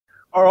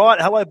All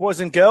right, hello boys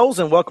and girls,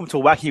 and welcome to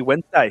Wacky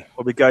Wednesday,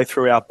 where we go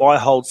through our buy,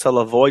 hold, sell,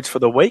 avoids for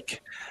the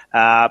week,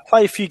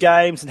 play a few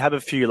games, and have a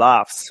few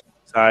laughs.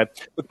 So,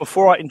 look,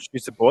 before I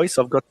introduce the boys,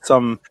 I've got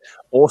some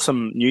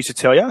awesome news to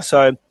tell you.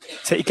 So,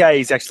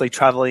 TK is actually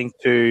travelling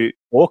to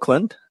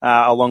Auckland,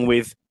 along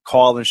with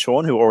Kyle and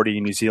Sean, who are already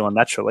in New Zealand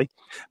naturally,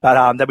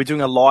 but they'll be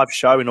doing a live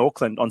show in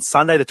Auckland on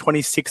Sunday, the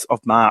 26th of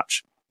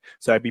March.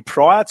 So it'd be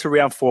prior to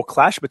round 4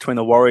 clash between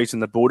the Warriors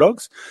and the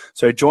Bulldogs.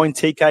 So join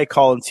TK,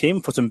 Kyle and Tim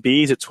for some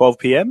beers at 12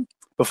 p.m.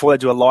 before they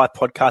do a live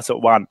podcast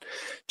at 1.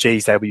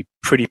 Geez, they'll be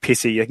pretty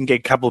pissy. You can get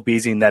a couple of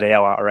beers in that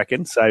hour, I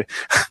reckon. So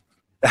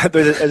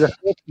there's a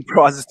few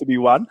prizes to be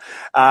won.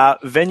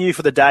 Venue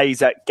for the day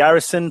is at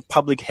Garrison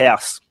Public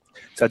House.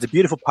 So it's a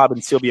beautiful pub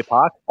in Sylvia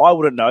Park. I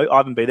wouldn't know. I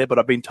haven't been there, but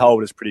I've been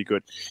told it's pretty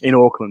good in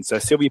Auckland. So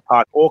Sylvia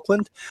Park,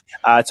 Auckland.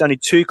 It's only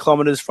 2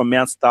 kilometres from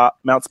Mount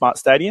Smart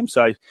Stadium.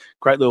 So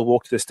great little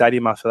walk to the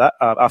stadium after that,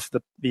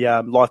 after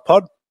the live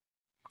pod.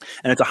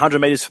 And it's 100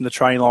 metres from the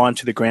train line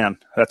to the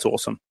ground. That's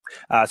awesome.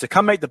 So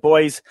come meet the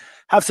boys,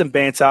 have some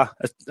banter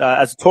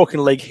as the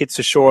Talking League hits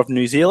the shore of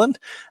New Zealand.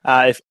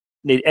 If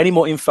you need any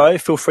more info,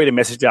 feel free to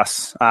message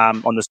us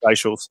on the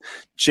socials.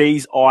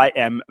 Geez, I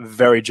am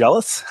very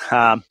jealous.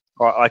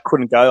 I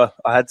couldn't go.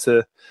 I had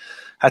to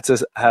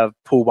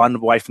pull one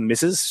away from the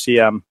missus. She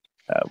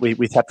we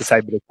had to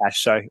save a bit of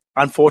cash. So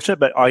unfortunate,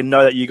 but I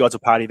know that you guys will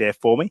party there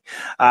for me.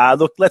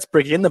 Look, let's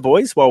bring in the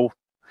boys. Well,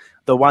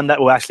 the one that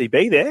will actually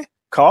be there,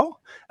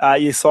 Kyle.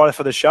 You excited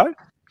for the show?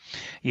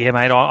 Yeah,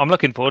 mate, I'm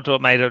looking forward to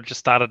it, mate. I've just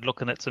started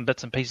looking at some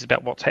bits and pieces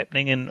about what's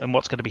happening and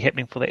what's going to be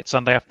happening for that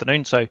Sunday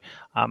afternoon. So,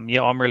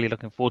 yeah, I'm really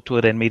looking forward to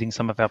it and meeting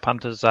some of our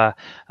punters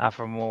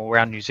from all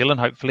around New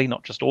Zealand, hopefully,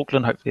 not just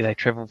Auckland. Hopefully they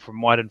travel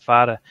from wide and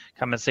far to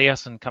come and see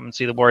us and come and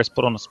see the Warriors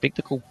put on a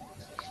spectacle.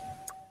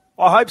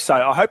 I hope so.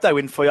 I hope they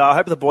win for you. I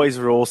hope the boys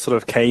are all sort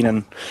of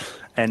keen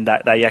and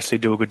that they actually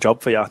do a good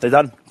job for you. They've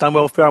done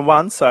well for round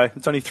 1, so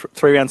it's only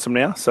 3 rounds from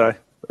now, so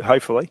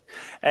hopefully.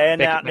 And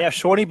now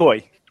Shawnee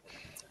Boy.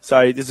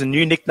 So there's a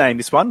new nickname,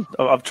 this one.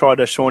 I've tried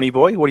a Shawnee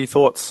Boy. What are your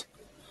thoughts?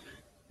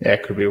 Yeah,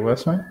 it could be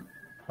worse, mate.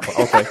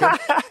 I'll take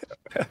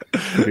it.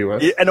 Could be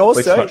worse. Yeah, and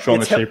also, at least not Shaun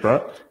the Sheep,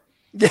 right?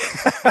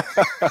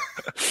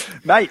 Yeah.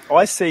 Mate,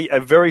 I see a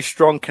very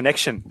strong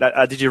connection.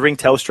 Did you ring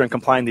Telstra and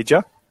complain, did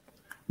you?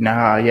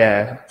 Nah,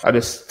 yeah.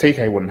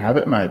 TK wouldn't have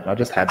it, mate. I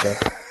just had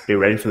to be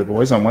ready for the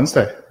boys on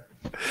Wednesday.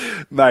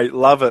 Mate,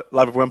 love it.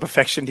 Love it. We're on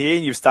perfection here,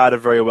 and you've started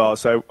very well.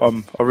 So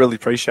I really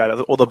appreciate it.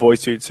 All the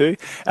boys do too.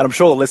 And I'm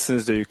sure the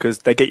listeners do because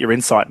they get your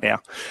insight now.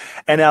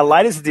 And our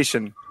latest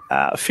edition,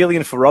 filling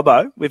in for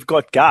Robbo, we've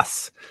got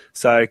Gus.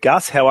 So,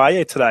 Gus, how are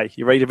you today?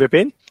 You ready to rip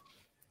in?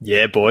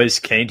 Yeah, boys,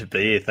 keen to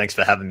be here. Thanks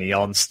for having me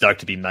on. Stoked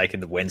to be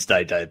making the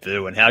Wednesday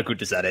debut. And how good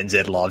does that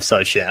NZ Live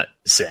so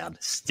sound?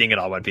 Sting and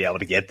I won't be able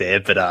to get there,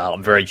 but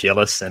I'm very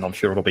jealous, and I'm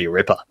sure it'll be a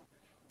ripper.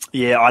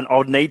 Yeah,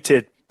 I'll need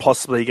to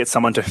possibly get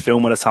someone to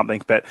film it or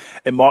something, but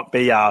it might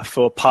be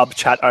for pub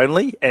chat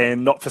only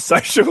and not for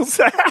socials.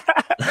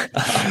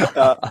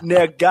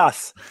 Now,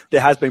 Gus,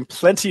 there has been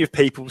plenty of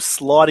people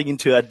sliding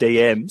into our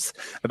DMs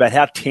about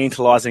how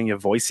tantalising your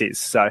voice is.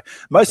 So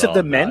most of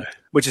them men,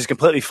 which is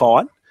completely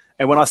fine.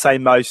 And when I say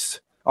most,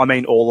 I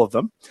mean all of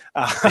them.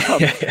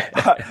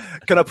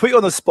 Can I put you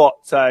on the spot?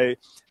 So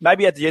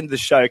maybe at the end of the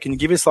show, can you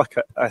give us like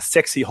a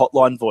sexy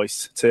hotline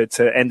voice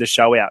to end the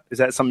show out? Is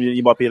that something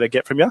you might be able to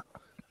get from you?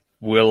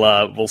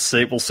 We'll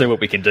see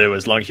what we can do,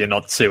 as long as you're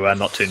not too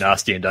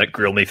nasty and don't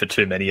grill me for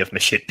too many of my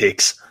shit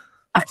dicks.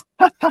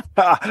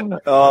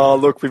 Oh,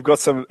 look, we've got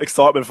some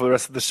excitement for the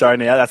rest of the show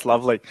now. That's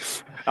lovely.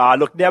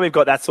 Look, now we've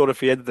got that sort of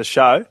for the end of the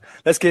show.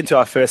 Let's get into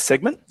our first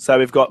segment. So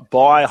we've got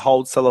buy,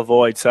 hold, sell,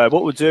 avoid. So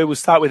what we'll do, we'll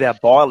start with our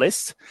buy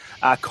list.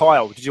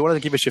 Kyle, did you want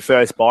to give us your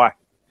first buy?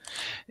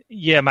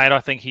 Yeah, mate, I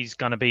think he's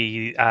going to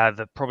be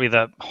probably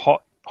the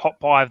hot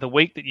buy of the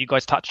week that you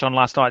guys touched on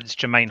last night. It's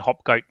Jermaine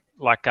Hopgoat.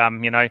 Like,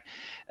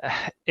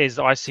 as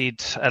I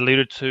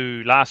alluded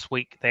to last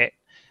week, that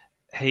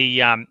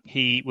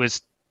he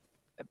was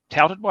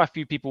touted by a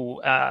few people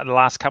the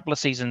last couple of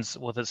seasons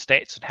with his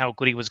stats and how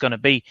good he was going to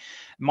be.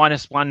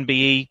 -1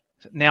 BE,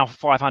 now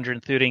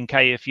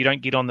 513k. If you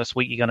don't get on this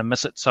week, you're going to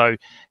miss it. So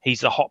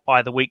he's the hot buy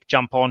of the week.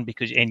 Jump on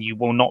and you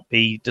will not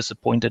be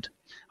disappointed.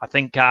 I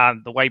think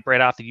the way Brad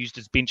Arthur used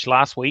his bench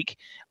last week,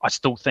 I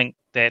still think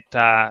that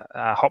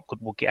Hopgood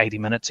will get 80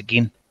 minutes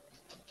again.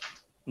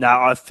 No,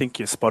 I think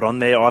you're spot on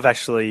there. I've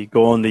actually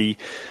gone the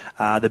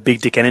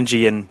big dick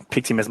energy and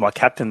picked him as my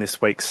captain this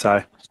week.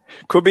 So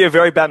could be a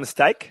very bad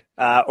mistake,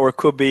 or it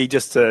could be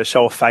just a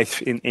show of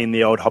faith in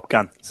the old Hop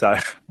gun. So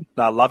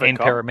I love it. And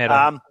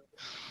Parramatta.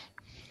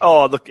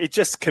 Look, it's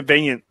just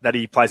convenient that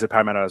he plays at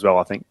Parramatta as well,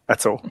 I think.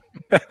 That's all.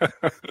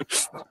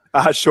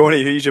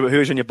 Shawnee,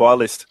 who's on your buy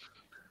list?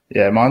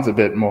 Yeah, mine's a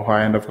bit more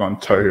high-end. I've gone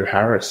Tohu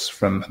Harris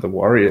from the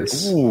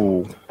Warriors.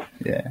 Ooh.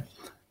 Yeah.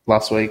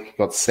 Last week,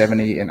 got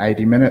 70 and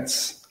 80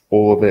 minutes,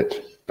 all of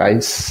it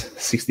base,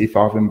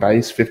 65 in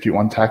base,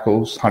 51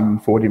 tackles,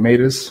 140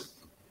 metres.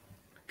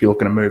 If you're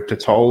looking to move to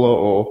Tola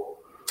or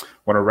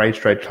want to raise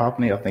trade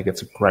Carpney, I think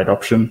it's a great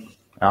option.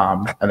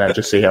 And then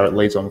just see how it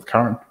leads on with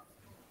Curran.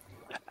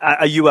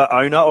 Are you a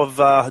owner of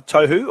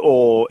Tohu,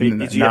 or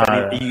is you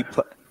No.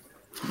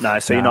 no?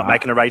 So you're not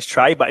making a raised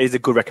trade, but is a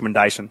good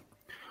recommendation.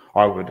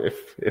 I would,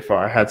 if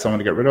I had someone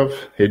to get rid of,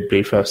 he'd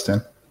be first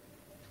in.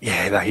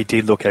 Yeah, no, he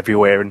did look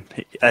everywhere, and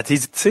he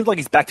seems like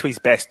he's back to his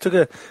best.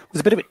 Was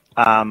a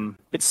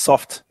bit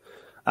soft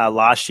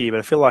last year, but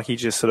I feel like he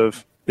just sort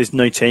of this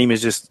new team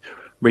is just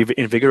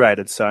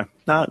reinvigorated. So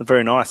no,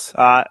 very nice.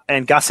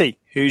 And Gussie,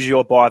 who's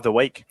your buy of the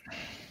week?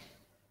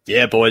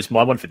 Yeah, boys,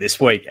 my one for this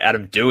week,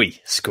 Adam Dewey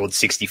scored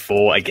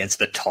 64 against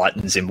the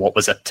Titans in what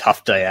was a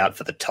tough day out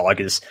for the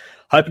Tigers.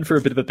 Hoping for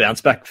a bit of a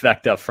bounce-back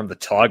factor from the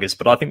Tigers,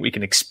 but I think we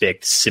can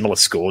expect similar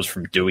scores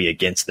from Dewey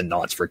against the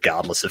Knights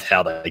regardless of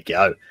how they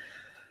go.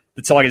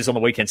 The Tigers on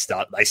the weekend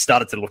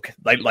started to look,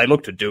 they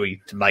looked to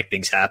Dewey to make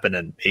things happen,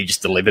 and he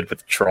just delivered with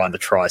the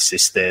try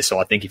assist there. So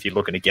I think if you're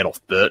looking to get off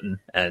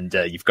Burton and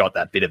you've got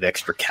that bit of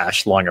extra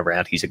cash lying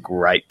around, he's a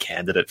great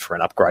candidate for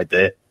an upgrade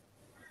there.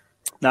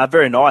 No,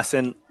 very nice,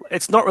 and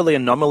it's not really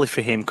an anomaly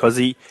for him because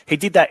he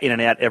did that in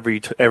and out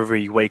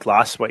every week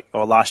last year.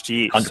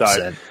 100%.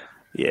 So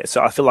yeah,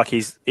 so I feel like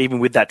he's even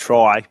with that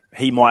try,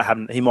 he might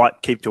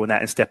keep doing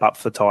that and step up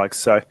for the Tigers.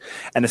 So,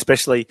 and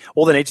especially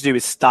all they need to do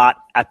is start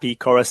Api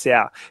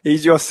Coruscant.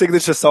 He's your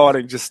signature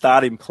signing. Just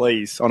start him,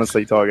 please.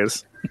 Honestly,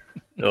 Tigers.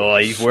 Oh,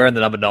 he's wearing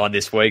the number 9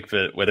 this week,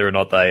 but whether or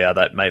not they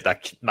make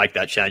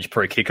that change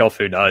pre-kickoff,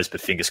 who knows?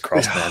 But fingers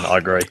crossed, man. I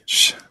agree.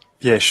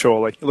 Yeah,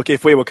 surely. Look,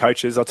 if we were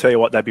coaches, I'll tell you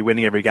what, they'd be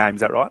winning every game.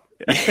 Is that right?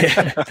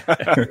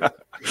 Yeah.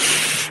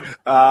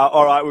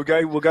 All right, we'll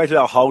go to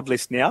our hold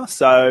list now.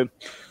 So,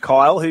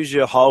 Kyle, who's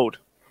your hold?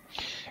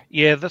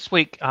 Yeah, this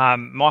week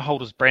my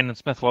hold is Brandon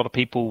Smith. A lot of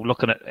people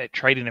looking at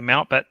trading him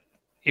out, but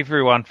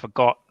everyone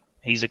forgot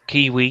he's a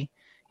Kiwi.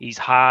 He's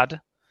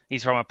hard.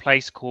 He's from a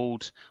place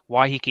called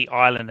Waiheke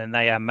Island, and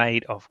they are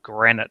made of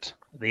granite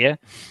there.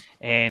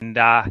 And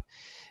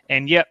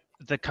yep,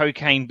 the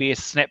cocaine bear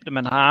snapped him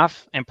in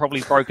half and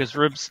probably broke his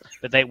ribs,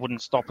 but that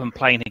wouldn't stop him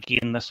playing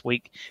again this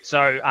week.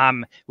 So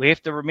we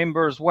have to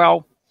remember as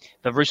well,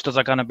 the Roosters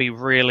are going to be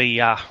really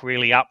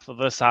up for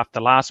this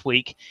after last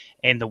week,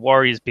 and the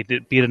Warriors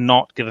better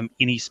not give him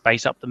any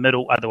space up the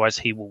middle, otherwise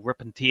he will rip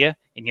and tear.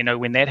 And you know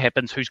when that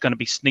happens, who's going to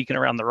be sneaking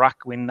around the ruck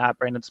when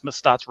Brandon Smith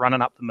starts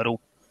running up the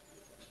middle?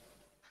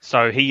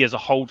 So he is a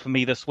hold for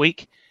me this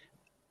week,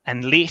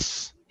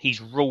 unless he's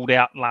ruled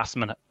out last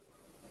minute.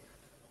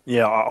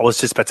 Yeah, I was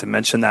just about to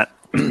mention that.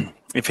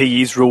 If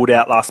he is ruled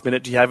out last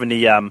minute, do you have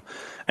any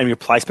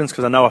replacements?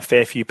 Because I know a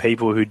fair few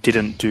people who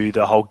didn't do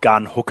the whole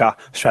gun hooker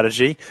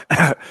strategy,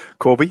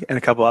 Corby and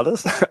a couple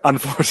others,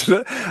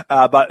 unfortunate.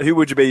 But who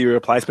would you be your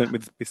replacement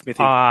with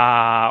Smithy? Well,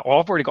 I've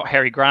already got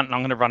Harry Grant, and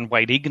I'm going to run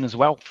Wade Egan as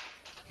well.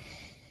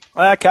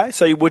 Okay,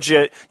 so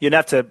you'd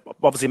have to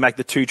obviously make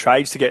the 2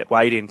 trades to get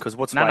Wade in, because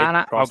what's Wade?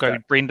 No. I'll go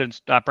Brandon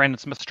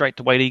Smith straight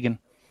to Wade Egan.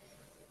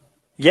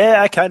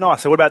 Yeah, okay,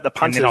 nice. So what about the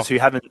punters who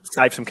haven't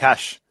saved some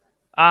cash?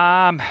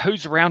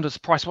 Who's around his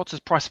price? What's his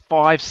price?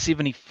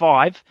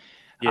 $5.75.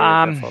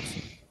 Yeah,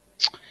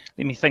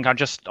 let me think. I'm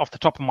just off the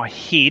top of my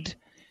head.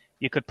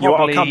 You could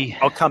probably.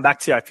 I'll come back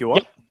to you if you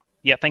want. Yep.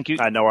 Yeah, thank you.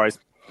 No worries.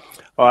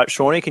 All right,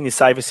 Shawnee, can you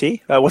save us here?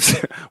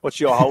 What's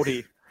your hold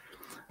here?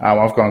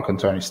 I've gone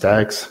Contoni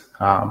Staggs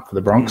for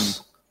the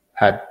Bronx.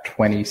 Had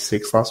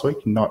 26 last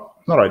week. Not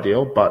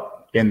ideal,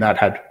 but in that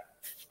had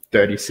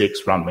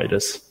 36 run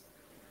meters.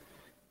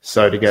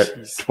 So to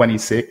get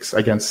 26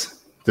 against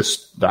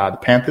the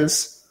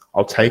Panthers,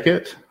 I'll take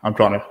it. I'm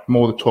trying to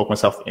more talk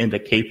myself into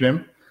keeping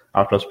him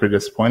after I was pretty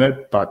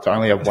disappointed, but to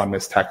only have 1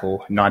 missed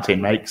tackle,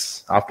 19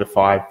 makes after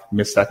 5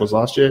 missed tackles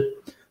last year,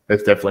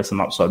 there's definitely some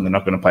upside, and they're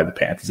not going to play the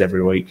Panthers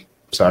every week.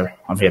 So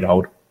I'm here to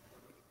hold.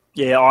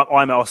 Yeah,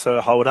 I'm also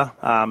a holder.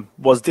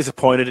 Was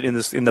disappointed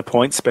in the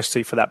points,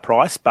 especially for that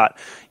price. But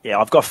yeah,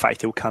 I've got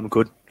faith he'll come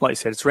good. Like you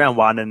said, it's round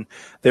 1, and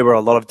there were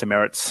a lot of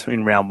demerits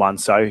in round 1.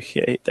 So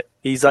yeah,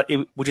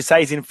 would you say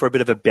he's in for a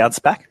bit of a bounce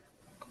back?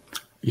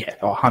 Yeah,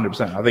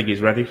 100%. I think he's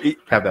ready to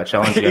have that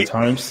challenge against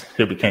Holmes.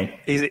 He'll be keen.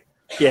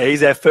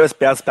 He's our first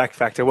bounce back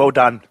factor. Well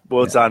done,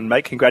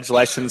 mate.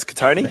 Congratulations,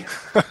 Katoni.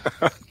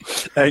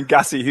 And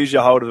Gussie, who's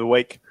your hold of the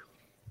week?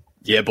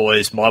 Yeah,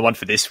 boys, my one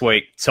for this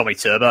week, Tommy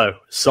Turbo.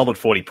 Solid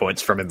 40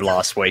 points from him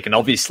last week, and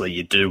obviously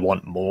you do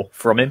want more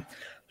from him.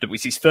 But it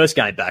was his first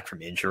game back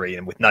from injury,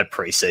 and with no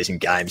preseason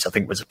games, I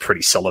think it was a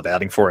pretty solid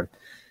outing for him.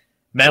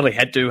 Manly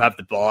had to have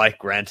the bye,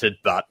 granted,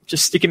 but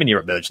just stick him in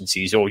your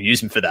emergencies or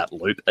use him for that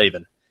loop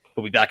even.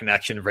 He'll be back in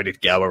action, ready to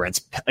go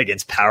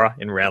against Para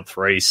in round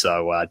 3,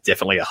 so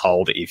definitely a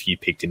hold if you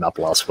picked him up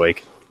last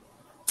week.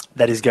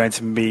 That is going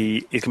to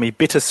be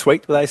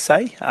bittersweet, they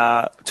say,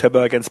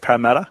 Turbo against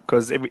Parramatta,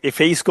 because if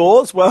he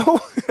scores,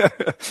 well,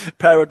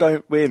 Para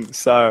don't win.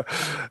 So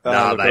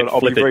mate,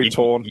 I'll be very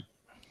torn.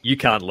 You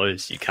can't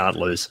lose. You can't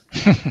lose.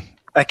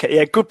 Okay,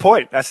 yeah, good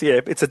point.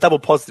 It's a double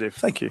positive.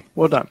 Thank you.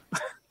 Well done.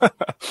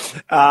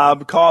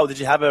 Kyle, did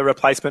you have a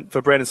replacement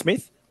for Brandon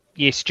Smith?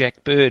 Yes,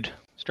 Jack Bird.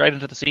 Straight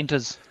into the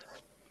centres.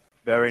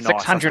 Very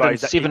nice.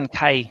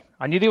 607K.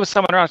 I knew there was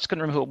someone else. I just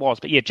couldn't remember who it was.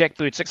 But yeah, Jack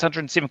Bird,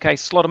 607k.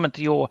 Slot him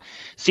into your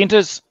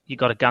centres. You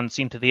got a gun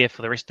centre there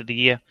for the rest of the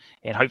year,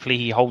 and hopefully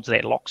he holds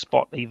that lock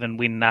spot even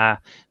when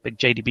big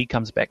JDB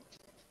comes back.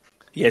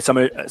 Yeah, so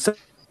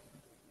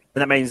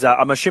that means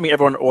I'm assuming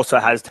everyone also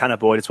has Tanner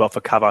Boyd as well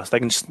for cover, so they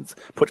can just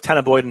put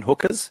Tanner Boyd in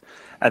hookers,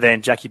 and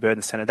then Jackie Bird in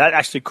the centre. That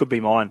actually could be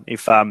mine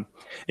if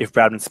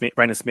Brandon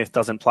Smith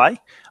doesn't play.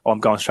 I'm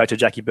going straight to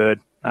Jackie Bird.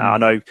 I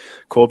know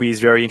Corby is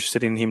very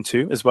interested in him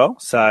too as well,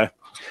 so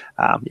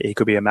he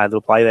could be a mad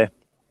little play there.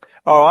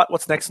 All right,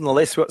 what's next on the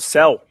list? We've got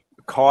sell.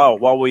 Kyle,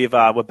 while we're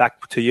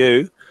back to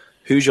you,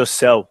 who's your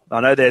sell? I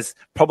know there's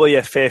probably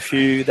a fair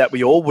few that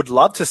we all would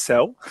love to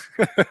sell,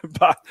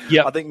 but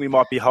I think we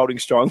might be holding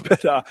strong.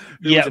 But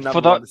who's the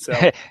number one to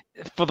sell?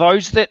 For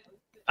those that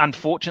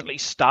unfortunately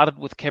started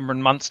with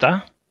Cameron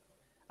Munster,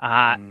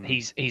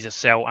 he's a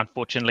sell.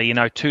 Unfortunately,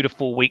 2 to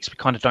 4 weeks. We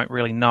kind of don't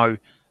really know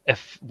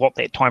if what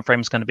that time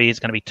frame is going to be. Is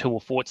going to be 2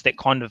 or 4. It's that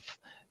kind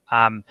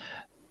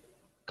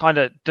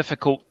of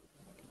difficult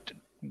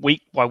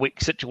week by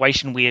week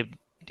situation where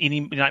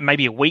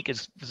maybe a week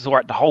is all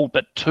right to hold,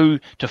 but 2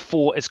 to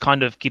 4 is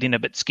kind of getting a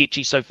bit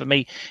sketchy. So for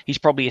me, he's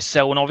probably a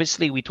sell. And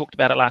obviously, we talked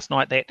about it last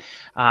night that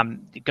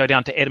go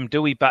down to Adam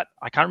Dewey, but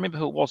I can't remember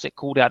who it was that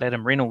called out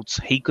Adam Reynolds.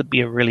 He could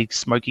be a really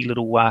smoky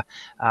little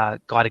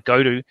guy to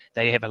go to.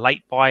 They have a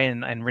late buy,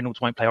 and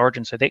Reynolds won't play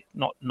Origin, so that's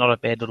not a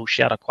bad little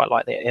shout. I quite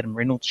like that Adam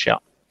Reynolds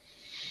shout.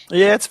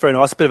 Yeah, it's very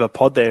nice. A bit of a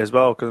pod there as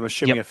well, because I'm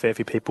assuming a fair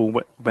few people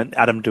went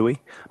Adam Dewey.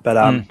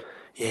 But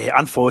yeah,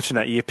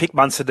 unfortunate. You pick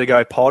Munster to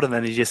go pod, and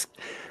then he just...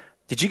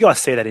 Did you guys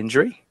see that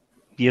injury?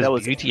 Yeah, that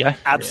was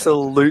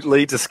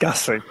absolutely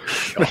disgusting.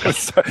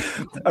 So,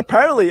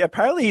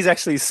 apparently he's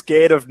actually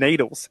scared of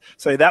needles.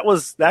 So that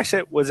was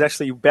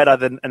actually better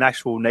than an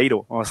actual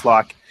needle. I was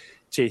like,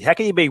 gee, how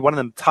can you be one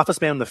of the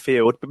toughest men on the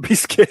field but be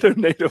scared of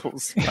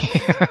needles?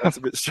 That's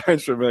a bit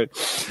strange for me.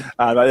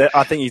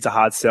 I think he's a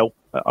hard sell.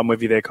 I'm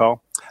with you there,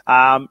 Kyle.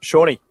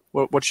 Shawnee,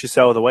 what's your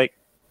sell of the week?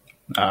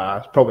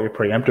 It's probably a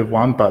preemptive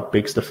one, but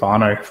Big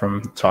Stefano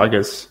from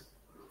Tigers.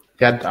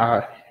 He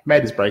had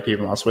made his break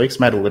even last week, so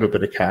made a little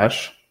bit of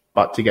cash,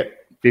 but to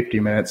get 50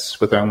 minutes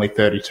with only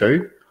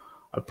 32,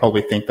 I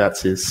probably think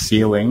that's his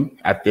ceiling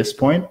at this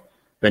point.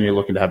 Then you're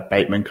looking to have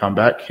Bateman come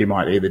back. He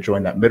might either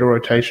join that middle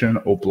rotation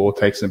or Bloor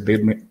takes some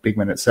big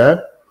minutes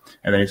there,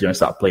 and then he's going to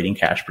start bleeding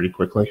cash pretty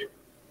quickly.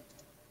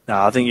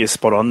 No, I think you're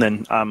spot on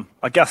then.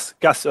 I guess,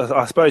 Gus,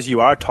 I suppose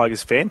you are a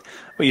Tigers fan.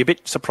 Were you a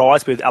bit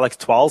surprised with Alex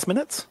Twal's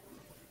minutes?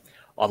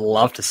 I'd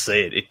love to see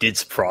it. It did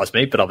surprise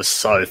me, but I was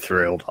so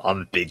thrilled.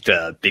 I'm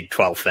a big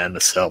 12 fan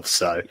myself,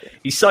 so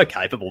he's so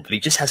capable, but he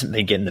just hasn't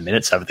been getting the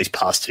minutes over these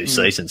past 2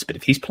 seasons. But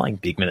if he's playing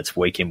big minutes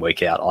week in,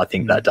 week out, I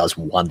think that does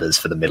wonders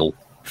for the middle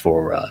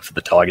for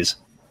the Tigers.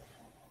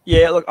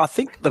 Yeah, look, I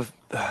think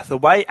the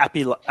way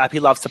Appy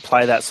loves to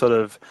play that sort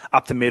of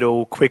up the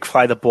middle, quick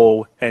play the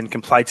ball, and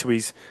can play to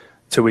his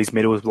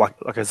middle like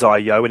a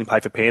Zio when he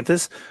played for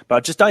Panthers. But I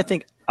just don't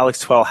think Alex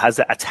Twal has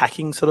that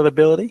attacking sort of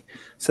ability.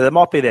 So that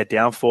might be their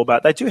downfall.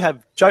 But they do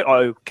have Joe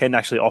O can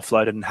actually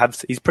offload and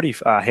he's pretty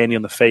handy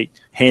on the feet.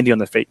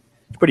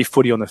 Pretty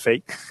footy on the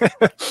feet.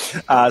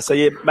 So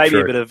yeah, maybe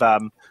a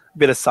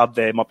bit of sub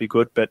there might be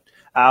good. But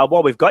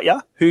while we've got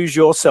you, who's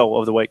your sell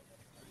of the week?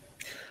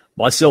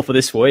 My sell for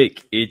this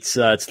week,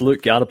 it's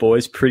Luke Garner,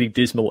 boys. Pretty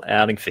dismal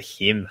outing for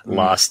him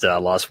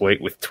last week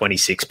with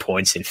 26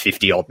 points in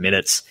 50 odd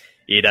minutes.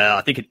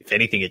 I think, if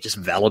anything, it just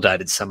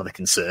validated some of the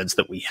concerns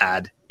that we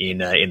had in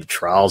the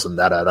trials, and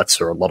that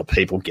saw a lot of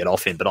people get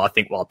off him. But I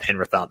think while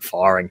Penrith aren't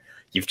firing,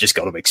 you've just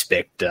got to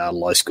expect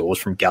low scores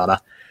from Garner.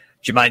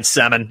 Jermaine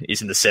Salmon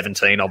is in the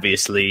 17,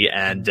 obviously,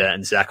 and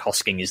Zach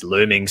Hosking is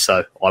looming,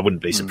 so I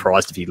wouldn't be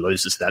surprised if he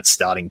loses that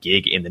starting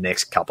gig in the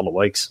next couple of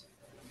weeks.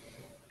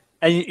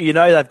 And you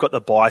know they've got the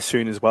buy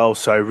soon as well,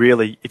 so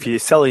really, if you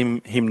sell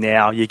him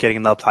now, you're getting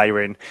another player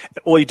in.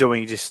 All you're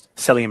doing is just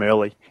selling him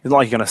early. It's not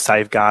like you're going to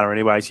save Garner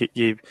anyways.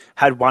 You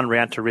had one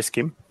round to risk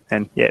him,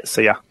 and yeah,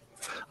 see ya.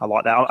 I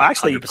like that.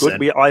 Actually, 100%.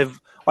 Good.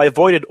 I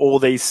avoided all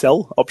these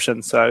sell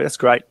options, so that's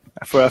great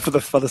for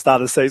the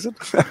start of the season.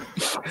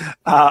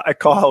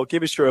 Kyle,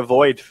 give us your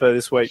avoid for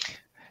this week.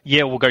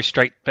 Yeah, we'll go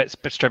straight back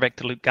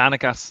to Luke Garner,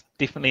 Gus.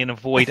 Definitely an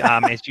avoid,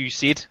 as you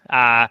said.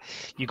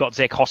 You got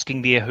Zach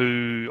Hosking there,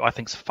 who I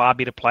think is a far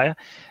better player.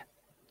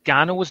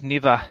 Garner was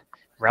never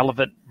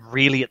relevant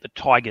really at the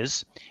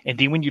Tigers, and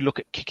then when you look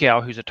at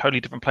Kikau, who's a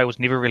totally different player, was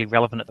never really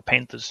relevant at the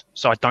Panthers.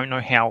 So I don't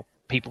know how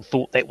people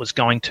thought that was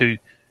going to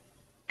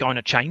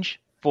change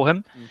for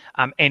him.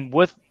 And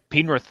with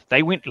Penrith,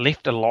 they went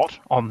left a lot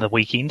on the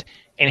weekend,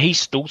 and he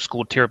still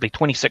scored terribly,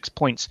 26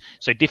 points.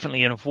 So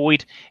definitely an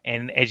avoid.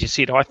 And as you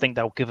said, I think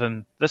they'll give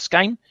him this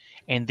game.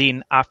 And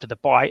then after the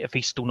bye, if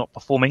he's still not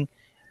performing,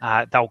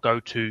 they'll go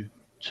to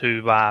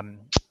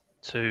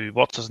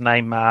what's his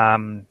name?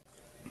 Hosking.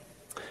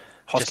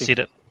 Just said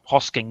it.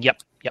 Hosking.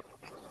 Yep.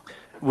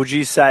 Would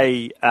you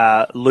say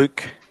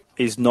Luke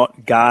is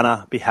not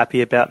Garner be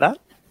happy about that?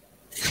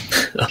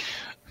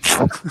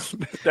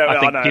 I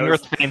think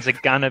Penrith fans are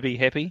gonna be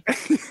happy.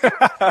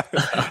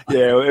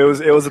 Yeah,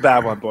 it was a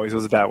bad one, boys. It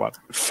was a bad one.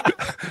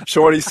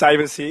 Shorty, save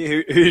us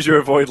here. Who's your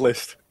avoid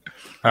list?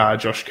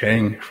 Josh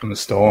King from the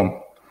Storm.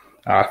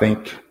 I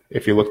think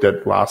if you looked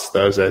at last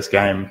Thursday's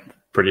game,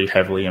 pretty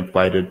heavily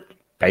inflated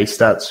base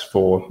stats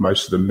for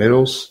most of the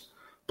middles,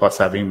 plus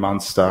having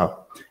Munster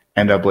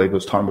and I believe it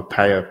was Tom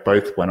Paya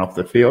both went off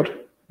the field,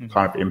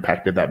 kind of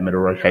impacted that middle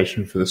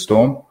rotation for the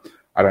Storm.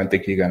 I don't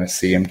think you're going to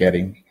see him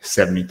getting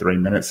 73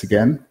 minutes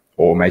again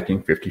or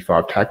making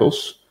 55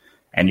 tackles.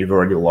 And you've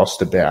already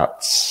lost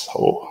about,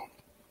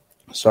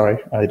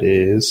 it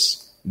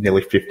is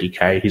nearly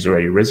 50K. He's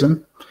already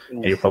risen.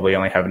 And you'll probably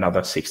only have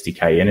another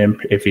 60K in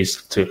him if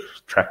he's to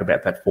track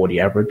about that 40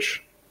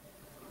 average.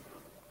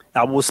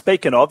 Well,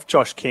 speaking of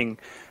Josh King,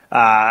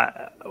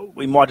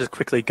 we might just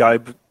quickly go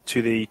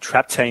to the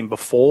trap team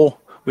before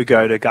we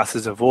go to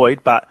Gus's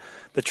avoid. But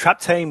the trap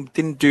team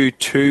didn't do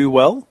too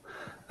well.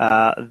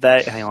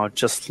 I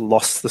just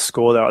lost the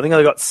score there. I think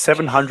they got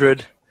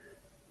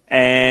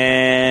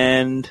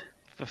 715.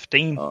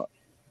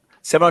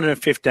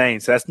 715.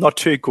 So that's not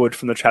too good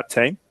from the trap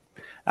team.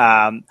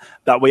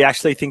 But we're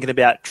actually thinking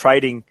about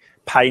trading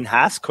Payne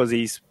Haas because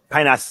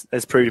Payne Haas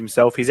has proved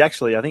himself. I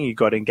think he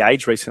got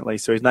engaged recently,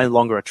 so he's no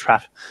longer a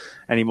trap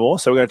anymore.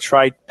 So we're going to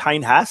trade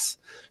Payne Haas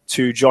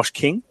to Josh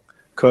King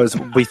because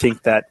we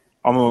think that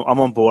I'm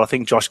on board. I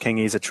think Josh King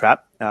is a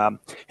trap.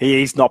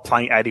 He's not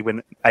playing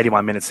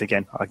 81 minutes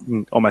again. I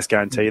can almost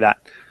guarantee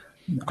that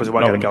because it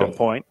won't get a goal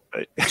point.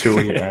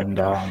 Tui and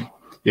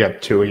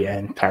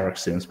Tarek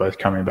Sims both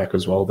coming back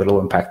as well. That'll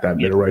impact that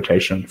middle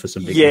rotation for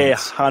some big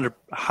games.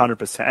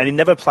 100%. And he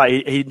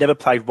never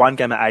played one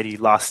game at 80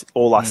 last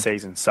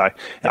season. So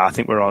I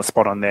think we're on a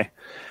spot on there.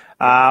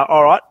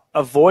 All right,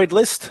 avoid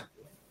list.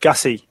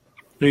 Gussie,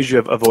 who's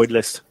your avoid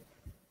list?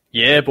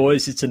 Yeah,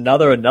 boys, it's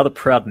another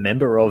proud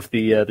member of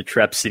the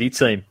Trap City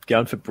team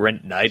going for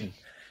Brent Naden.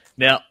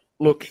 Now,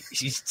 look,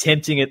 he's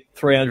tempting at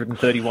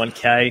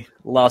 331K.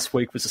 Last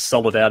week was a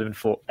solid outing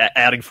for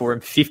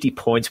him. 50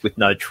 points with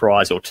no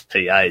tries or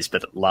TAs,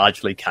 but it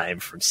largely came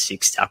from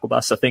 6 tackle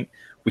busts, I think,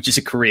 which is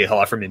a career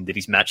high from him that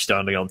he's matched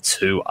only on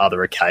 2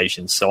 other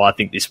occasions. So I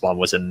think this one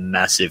was a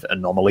massive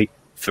anomaly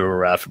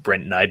for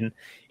Brent Naden.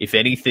 If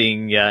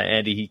anything,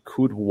 Andy, he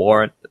could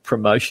warrant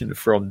promotion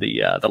from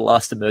the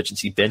last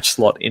emergency bench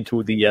slot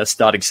into the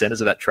starting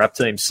centres of that trap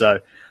team. So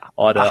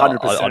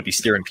I'd be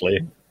steering clear.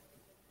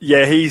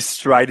 Yeah, he's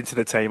straight into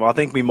the team. I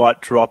think we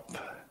might drop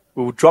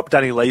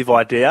Danny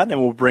Levi down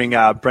and we'll bring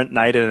Brent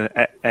Naden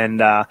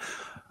and I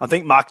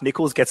think Mark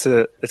Nichols gets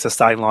a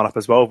starting lineup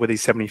as well with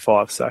his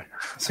 75. So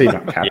you're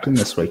not captain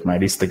this week,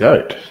 mate. He's the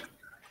GOAT.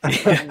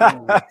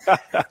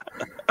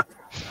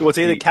 Well, it's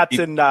either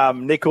captain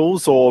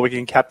Nichols or we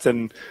can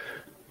captain.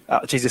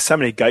 There's so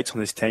many goats on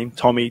this team.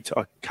 Tommy,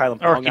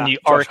 Caleb Ponga,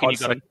 I reckon you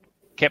got a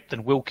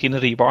captain Will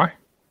Kennedy, bro.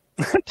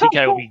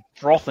 TK will be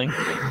frothing.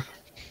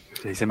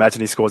 Jeez, imagine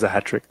he scores a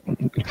hat trick.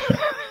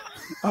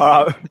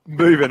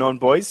 Moving on,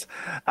 boys.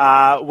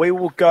 We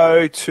will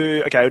go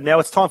to. Okay, now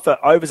it's time for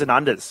overs and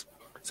unders.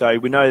 So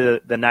we know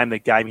the name of the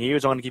game here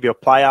is I'm going to give you a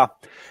player and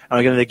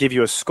I'm going to give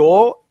you a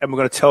score and we're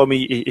going to tell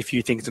me if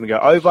you think it's going to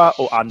go over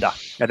or under.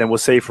 And then we'll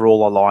see if we're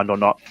all aligned or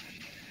not.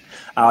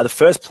 The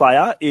first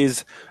player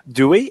is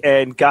Dewey.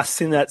 And Gus,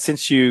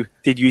 since you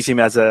did use him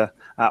as a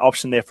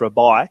option there for a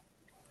buy,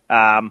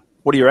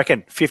 what do you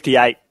reckon?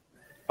 58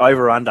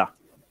 over or under?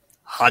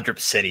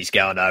 100% he's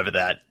going over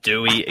that.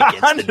 Dewey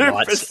against the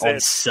Knights on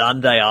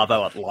Sunday,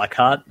 Arvo at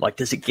Leichhardt.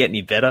 Does it get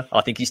any better?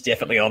 I think he's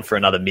definitely on for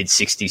another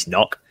mid-60s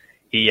knock.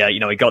 He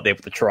got there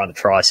with the try and the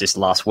try assist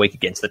last week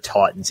against the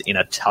Titans in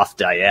a tough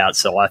day out.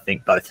 So I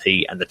think both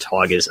he and the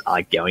Tigers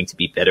are going to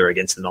be better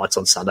against the Knights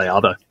on Sunday,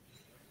 Arvo.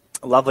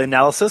 Lovely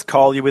analysis.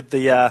 Kyle, you with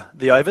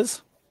the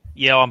overs?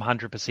 Yeah, I'm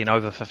 100%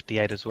 over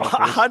 58 as well.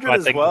 100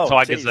 as well.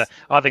 I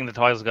think the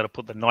Tigers have got to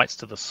put the Knights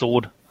to the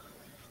sword.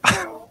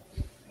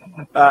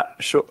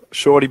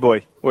 Shorty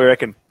boy, we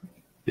reckon.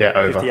 Yeah,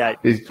 over. 58.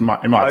 He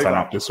might turn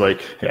up this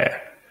week. Yeah.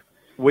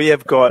 We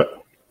have got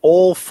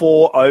all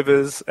 4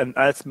 overs, and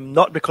it's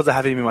not because I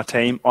have him in my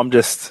team. I'm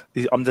just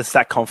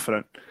that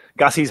confident.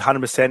 Gussie's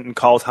 100% and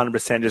Cole's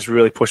 100% just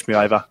really pushed me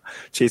over.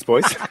 Cheers,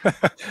 boys.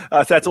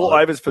 So that's all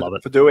overs for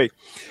Dewey.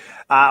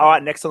 All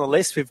right, next on the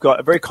list, we've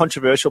got a very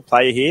controversial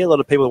player here. A lot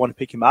of people want to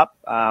pick him up.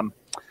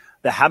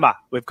 The Hammer.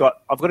 I've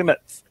got him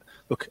at.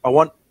 Look, I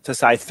want to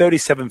say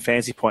 37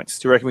 fantasy points.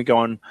 Do you reckon we're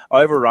going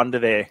over or under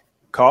there,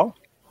 Kyle?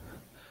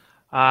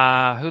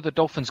 Who the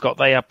Dolphins got?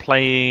 They are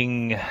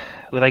playing.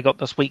 Who they got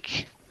this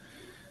week?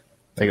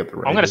 They got the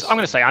Raiders. I'm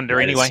going to say under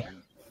anyway.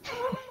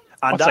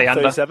 Under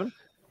 37?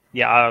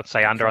 Yeah, I would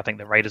say under. I think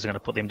the Raiders are going to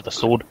put them to the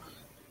sword.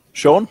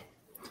 Sean?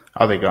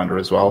 I think under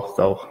as well.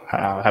 They'll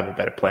have a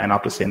better plan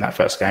after seeing that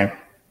first game.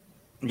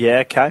 Yeah,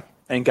 okay.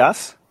 And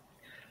Gus?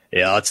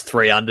 Yeah, it's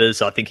 3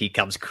 unders. I think he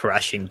comes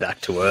crashing back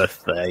to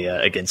earth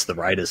against the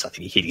Raiders. I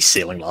think he hit his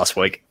ceiling last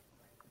week.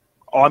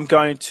 I'm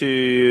going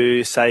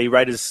to say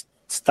Raiders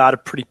started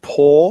pretty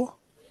poor.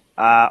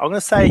 I'm going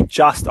to say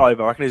just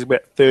over. I reckon he's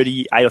about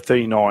 38 or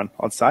 39,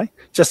 I'd say.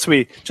 Just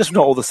not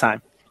all the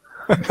same.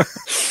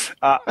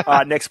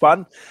 Next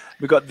one.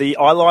 We've got the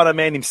eyeliner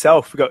man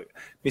himself. We've got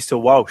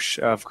Mr. Walsh.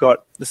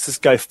 Let's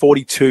just go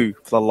 42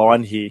 for the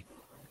line here.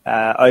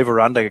 Over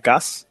under,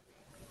 Gus.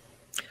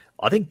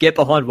 I think get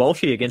behind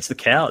Walshy against the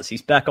Cows.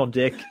 He's back on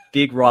deck.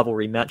 Big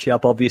rivalry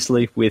matchup,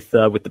 obviously, with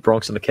the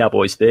Bronx and the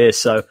Cowboys there.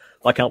 So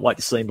I can't wait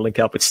to see him link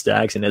up with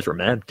Stags and Ezra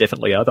Mam.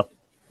 Definitely over.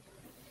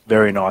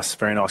 Very nice.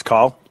 Very nice.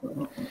 Kyle?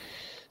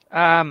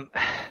 I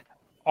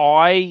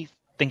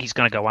think he's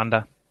going to go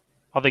under.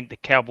 I think the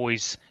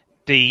Cowboys'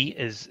 D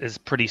is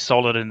pretty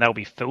solid, and they'll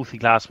be filthy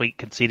last week,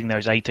 conceding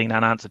those 18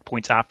 unanswered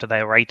points after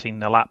they were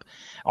 18-0 up.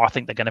 I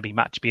think they're going to be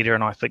much better,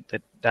 and I think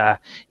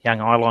that young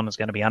Eilon is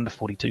going to be under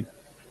 42.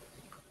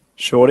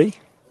 Shorty? It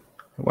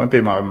won't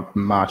be my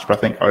March, but I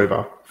think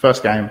over.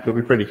 First game, he'll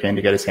be pretty keen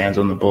to get his hands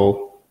on the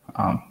ball.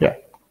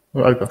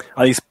 Over.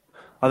 I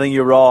think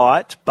you're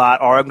right,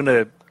 but I'm going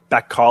to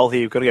back Kyle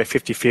here. We've got to go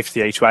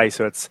 50-50 each way,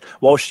 so it's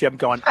Walsh. I'm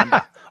going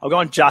under. I'm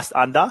going just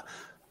under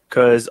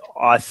because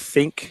I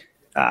think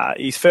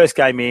his first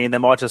game in, they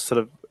might just sort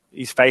of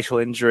his facial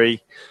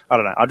injury. I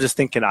don't know. I'm just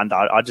thinking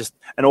under.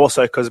 And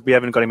also because we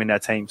haven't got him in our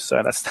team,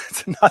 so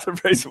that's another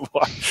reason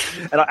why.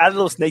 And I added a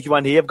little sneaky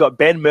one here. I've got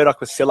Ben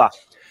Murdoch-Wasilla.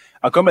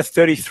 I've got him at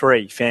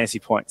 33 fantasy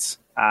points.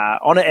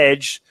 On an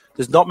edge,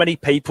 there's not many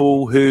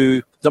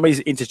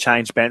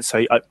interchange bent,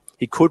 so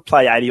he could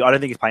play 80. I don't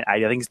think he's playing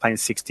 80. I think he's playing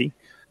 60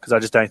 because I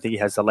just don't think he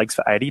has the legs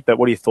for 80. But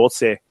what are your thoughts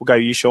there? We'll go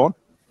you, Sean.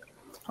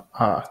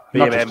 Not just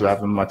because I have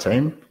him in my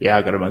team. Yeah,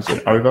 I got him as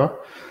an over.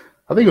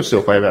 I think he'll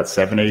still play about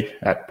 70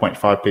 at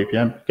 0.5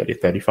 ppm. Get you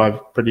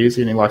 35 pretty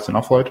easy, and he likes an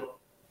offload.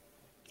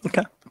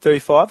 Okay,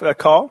 35.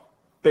 Kyle,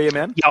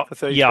 BMM for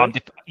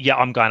 33.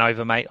 I'm going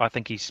over, mate. I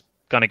think he's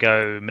going to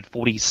go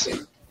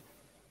mid-40s.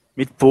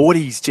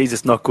 Mid-40s?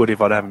 Jesus, not good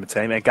if I don't have him in my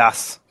team. And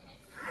Gus?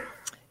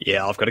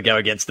 Yeah, I've got to go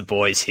against the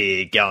boys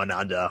here, going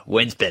under.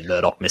 When's Ben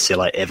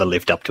Murdoch-Wasilla ever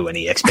lived up to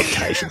any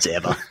expectations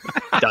ever?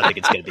 Don't think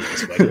it's going to be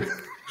this week.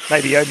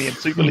 Maybe only in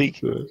Super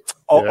League.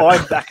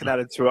 I'm backing that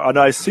into it. I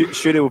know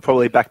Shooter will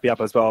probably back me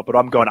up as well, but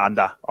I'm going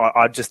under.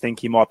 I just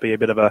think he might be a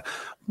bit of a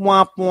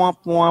flop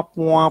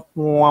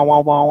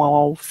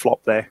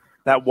there.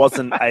 That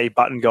wasn't a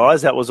button,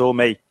 guys. That was all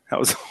me.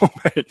 All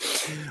right,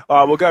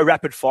 we'll go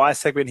rapid fire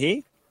segment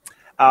here.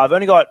 I've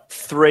only got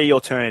 3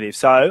 alternatives.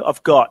 So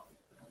I've got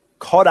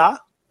Cotter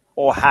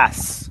or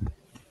Haas.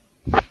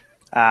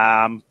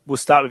 We'll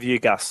start with you,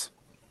 Gus.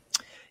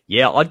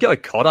 Yeah, I'd go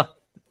Cotter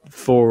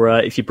for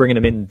if you're bringing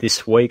him in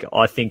this week.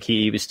 I think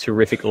he was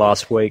terrific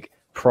last week.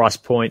 Price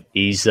point,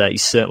 he's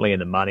certainly in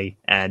the money,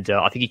 and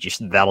I think he just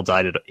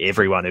validated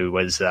everyone who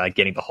was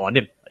getting behind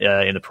him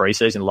in the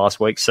preseason last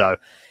week. So,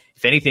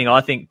 if anything,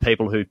 I think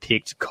people who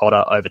picked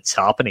Cotter over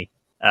Tarpany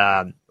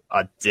are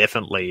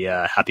definitely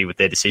happy with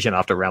their decision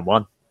after round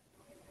 1.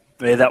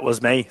 Yeah, that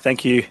was me.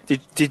 Thank you.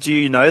 Did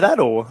you know that,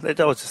 or that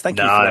was just thank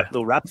you for that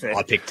little rap there?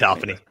 I picked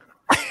Tarpany.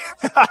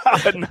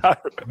 No,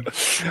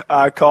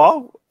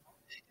 Kyle.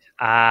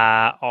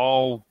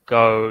 I'll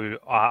go.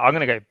 I'm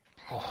going to go.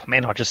 Oh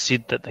man, I just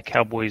said that the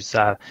Cowboys'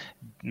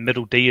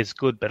 middle D is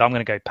good, but I'm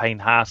going to go Payne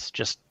Haas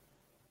just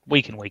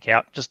week in, week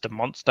out. Just a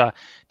monster.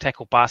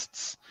 Tackle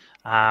busts,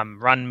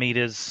 run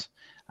meters,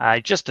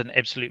 just an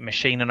absolute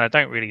machine. And I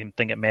don't really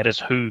think it matters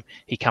who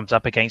he comes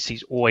up against.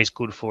 He's always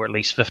good for at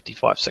least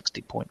 55,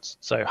 60 points.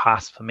 So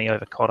Haas for me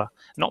over Cotter.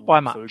 Not by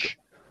much.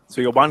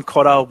 So you got one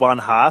Cotter, one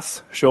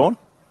Haas. Sean?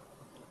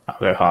 I'll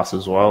go Haas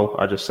as well.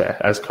 I just say,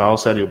 as Kyle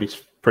said, he'll be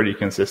pretty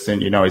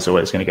consistent. You know he's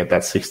always going to get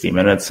that 60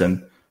 minutes,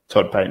 and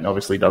Todd Payton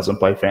obviously doesn't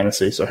play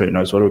fantasy, so who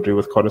knows what he'll do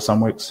with Cotter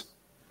some weeks.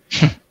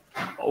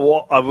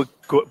 Well,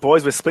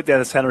 boys, we're split down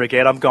the centre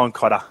again. I'm going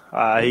Cotter.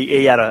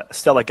 He had a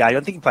stellar game. I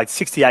think he played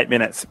 68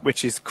 minutes,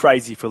 which is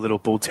crazy for a little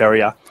bull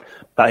terrier,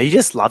 but he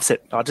just loves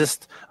it. I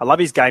love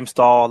his game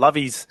style. I love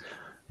his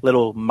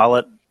little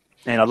mullet,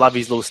 and I love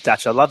his little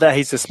stature. I love that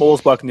he's the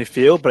smallest bloke in the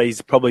field, but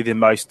he's probably the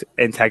most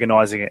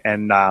antagonising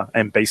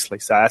and beastly.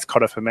 So that's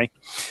Cotter for me.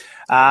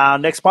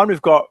 Next one,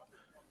 we've got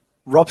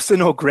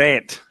Robson or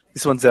Grant.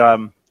 This one.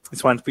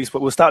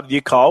 We'll start with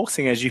you, Kyle,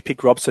 seeing as you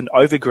pick Robson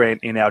over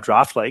Grant in our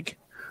draft league.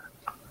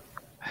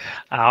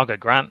 I'll go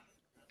Grant.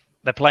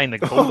 They're playing the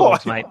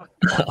Bulldogs, mate.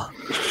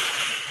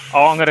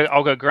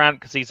 I'll go Grant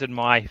because he's in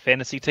my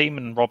fantasy team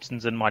and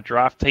Robson's in my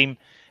draft team.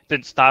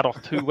 Didn't start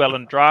off too well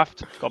in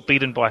draft. Got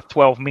beaten by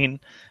 12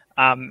 men.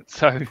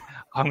 So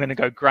I'm going to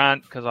go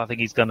Grant because I think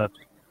he's going to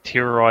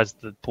terrorise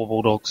the poor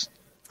Bulldogs.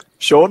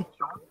 Sean?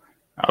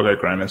 I'll go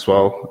Grant as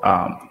well.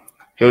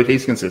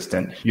 He's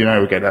consistent. You know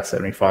he'll get that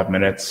 75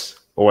 minutes.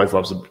 Always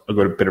loves a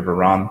good bit of a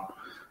run.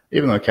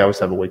 Even though the Cowboys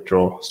have a weak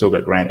draw, still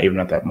get Grant even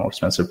at that more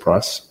expensive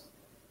price.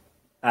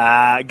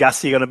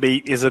 Gus,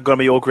 is it going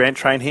to be all Grant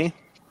train here?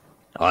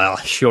 Oh,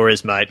 sure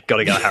is, mate. Got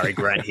to go Harry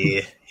Grant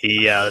here.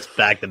 He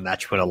bagged the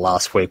match winner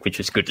last week, which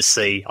was good to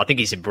see. I think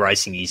he's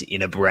embracing his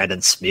inner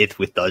Brandon Smith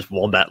with those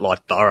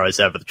wombat-like burrows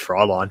over the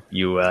try line.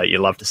 You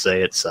love to see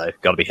it, so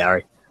got to be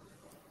Harry.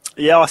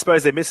 Yeah, I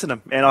suppose they're missing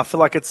him, and I feel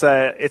like it's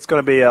going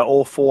to be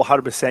all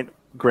 400%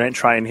 Grant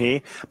train here.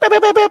 Pew, pew,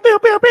 pew, pew, pew,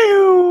 pew,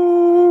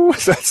 pew.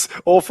 So that's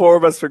all 4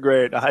 of us for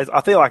Grant.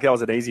 I feel like that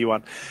was an easy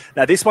one.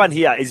 Now, this one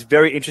here is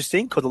very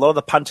interesting because a lot of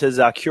the punters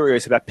are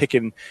curious about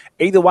picking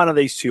either one of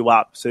these two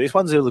up. So this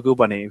one's a really good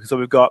one here. So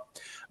we've got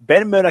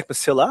Ben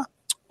Murdoch-Masila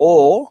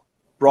or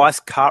Bryce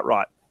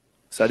Cartwright.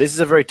 So this is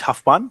a very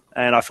tough one,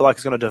 and I feel like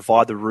it's going to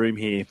divide the room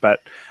here. But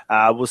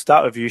we'll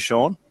start with you,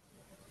 Sean.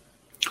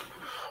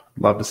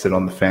 Love to sit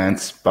on the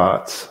fence,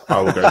 but I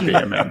will go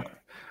BMM.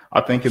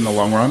 I think in the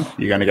long run,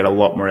 you're going to get a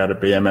lot more out of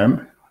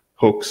BMM.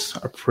 Hook's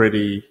a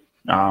pretty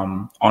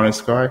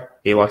honest guy.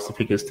 He likes to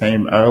pick his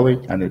team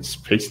early, and he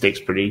sticks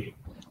pretty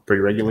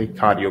regularly.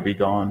 Cardi will be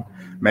gone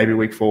maybe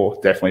week 4,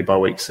 definitely by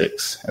week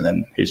 6, and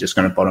then he's just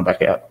going to bottom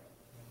back out.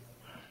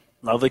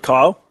 Lovely,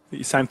 Kyle.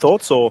 Same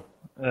thoughts, or?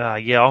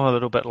 Yeah, I'm a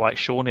little bit like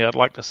Shawnee. I'd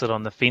like to sit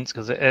on the fence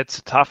because it's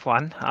a tough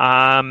one.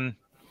 I'm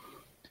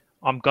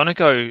going to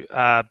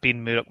go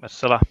Ben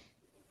Murdoch-Masila.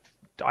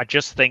 I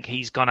just think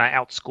he's going to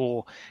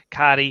outscore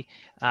Cardi.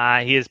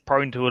 He is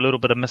prone to a little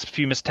bit of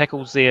few missed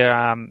tackles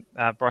there,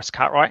 Bryce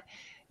Cartwright.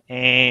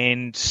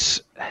 And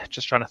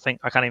just trying to think,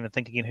 I can't even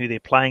think again who they're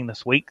playing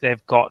this week.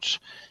 They've got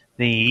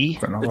the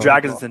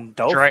Dragons and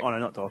Dolphins. No,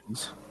 not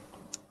Dolphins.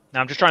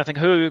 Now I'm just trying to think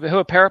who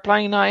are Para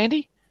playing,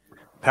 Andy?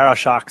 Para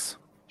Sharks.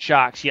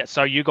 Sharks, yeah.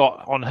 So you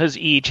got on his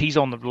edge, he's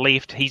on the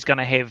left. He's going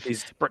to have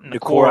Britton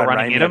Nakora Nakora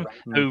running at him,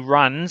 who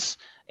runs,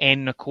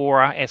 and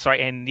Nakora,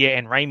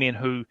 and Rayman,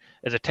 who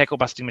is a tackle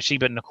busting machine,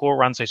 but Nakora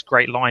runs those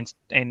great lines,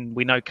 and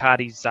we know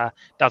Cardi's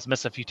does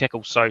miss a few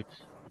tackles. So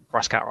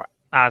Bryce Cartwright,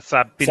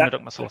 Ben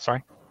Murdoch-Masila,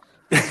 sorry.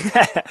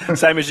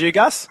 Same as you,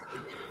 Gus.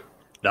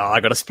 No,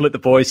 I got to split the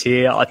boys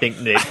here. I think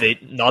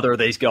neither of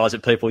these guys are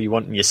people you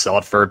want in your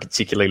side for a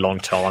particularly long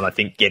time. I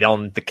think get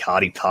on the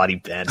Cardi party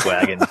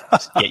bandwagon,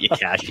 get your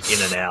cash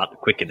in and out,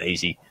 quick and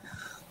easy.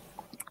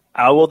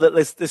 Well,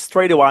 there's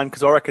 3-1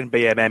 because I reckon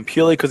BMM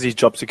purely because he's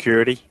job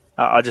security.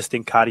 I just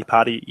think Cardi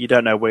party. You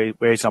don't know where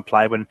he's going to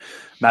play when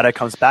Matto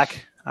comes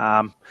back.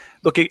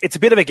 Look, it's a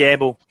bit of a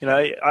gamble. You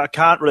know, I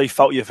can't really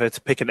fault you for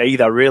picking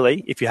either,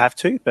 really, if you have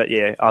to. But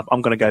yeah,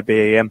 I'm going to go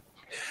BEM.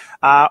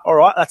 All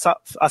right, that's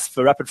us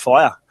for rapid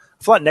fire.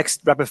 I feel like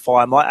next rapid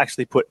fire I might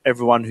actually put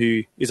everyone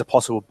who is a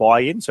possible buy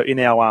in. So in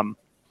our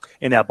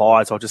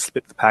buys, I'll just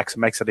split the packs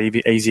and makes it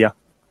easier.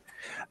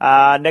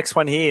 Next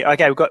one here.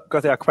 Okay, we've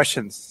got our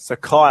questions. So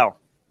Kyle,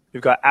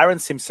 we've got Aaron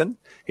Simpson.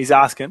 He's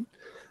asking,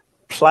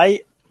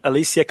 play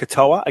Alicia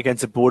Katoa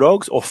against the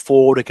Bulldogs or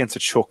Ford against the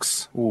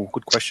Chooks? Ooh,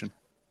 good question.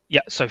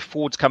 Yeah, so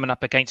Ford's coming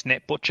up against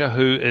Nat Butcher,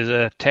 who is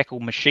a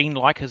tackle machine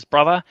like his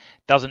brother,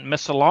 doesn't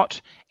miss a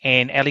lot.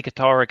 And Ali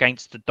Katoa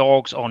against the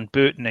Dogs on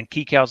Burton and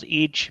Kikau's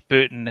edge.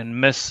 Burton and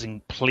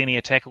missing plenty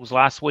of tackles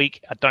last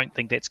week. I don't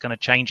think that's going to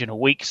change in a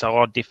week, so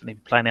I'll definitely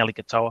be playing Ali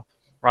Katoa.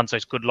 Runs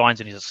those good lines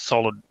and he's a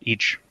solid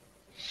edge.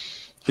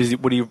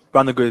 Would he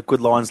run the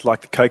good lines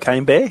like the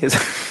Cocaine Bear?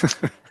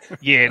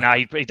 Yeah, no,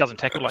 he doesn't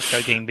tackle like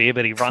Cocaine Bear,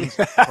 but he runs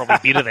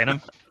probably better than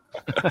him.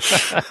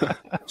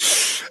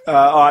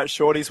 All right,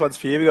 Shorty's one's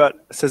for you. We got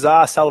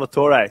Cesar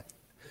Salvatore.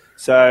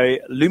 So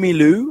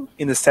Lumilu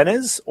in the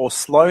centres or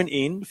Sloan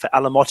in for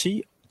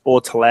Alamotti or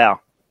Talau?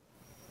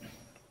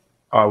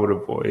 I would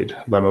avoid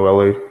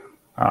Lemuelu.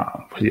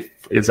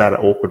 Is at an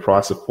awkward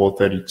price of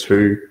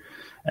 432,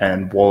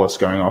 and Wallace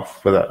going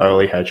off with an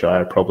early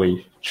HI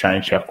probably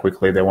changed how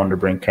quickly they wanted to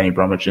bring Kenny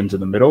Bromwich into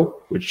the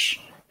middle, which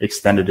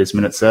extended his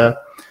minutes there.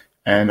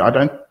 And I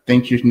don't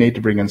think you need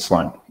to bring in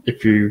Sloan. He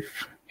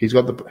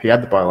had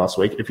the bye last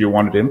week. If you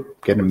wanted him,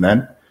 get him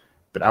then.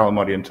 But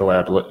Alamotti and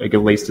Talau at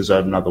least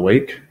deserve another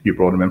week. You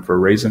brought him in for a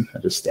reason. I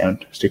just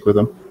stick with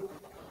him.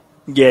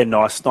 Yeah,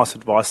 nice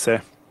advice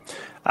there.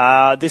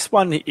 This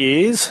one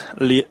is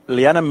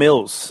Liana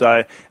Mills.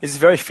 So this is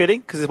very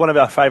fitting because it's one of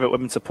our favourite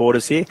women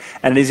supporters here,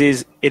 and it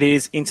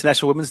is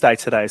International Women's Day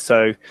today.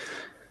 So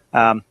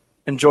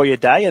enjoy your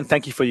day, and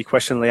thank you for your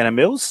question, Liana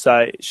Mills.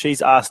 So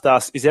she's asked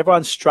us, is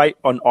everyone straight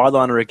on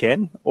eyeliner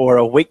again or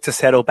a week to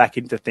settle back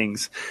into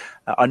things?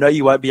 I know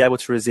you won't be able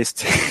to resist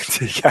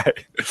to go.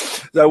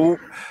 So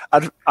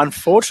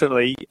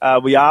unfortunately,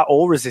 we are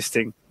all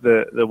resisting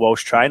the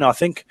Welsh train. I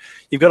think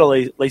you've got to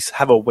at least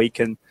have a week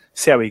and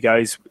see how he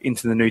goes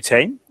into the new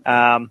team.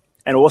 And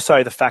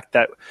also the fact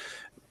that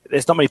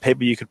there's not many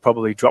people you could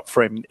probably drop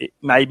for him.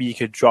 Maybe you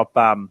could drop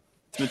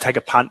take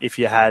a punt if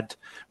you had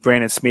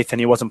Brandon Smith and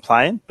he wasn't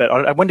playing.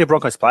 But when did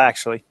Broncos play,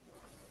 actually?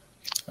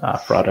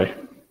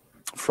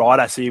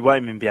 Friday, so you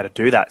won't even be able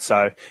to do that.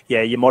 So,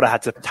 yeah, you might have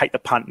had to take the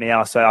punt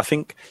now. So I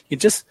think you're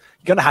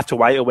going to have to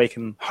wait a week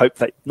and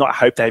not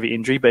hope they have an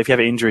injury, but if you have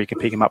an injury, you can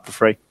pick him up for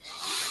free.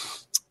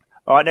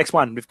 All right, next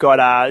one. We've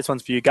got this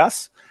one's for you,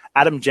 Gus.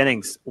 Adam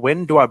Jennings,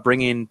 when do I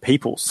bring in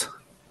Peoples?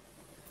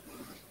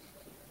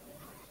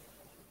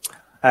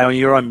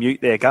 You're on mute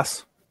there,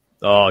 Gus.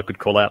 Oh, good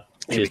call out.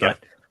 Cheers, mate.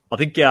 I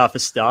think for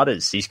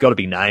starters, he's got to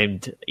be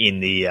named in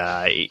the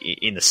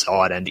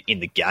side and in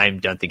the game.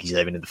 Don't think he's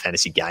even in the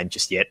fantasy game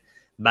just yet.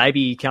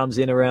 Maybe he comes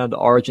in around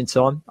Origin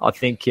time. I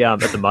think at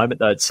the moment,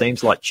 though, it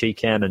seems like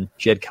Cheekham and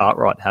Jed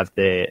Cartwright have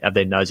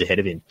their nose ahead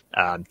of him.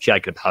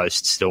 Jacob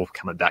Host still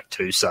coming back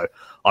too, so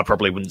I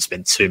probably wouldn't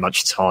spend too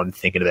much time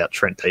thinking about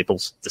Trent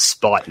Peoples,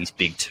 despite his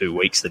big 2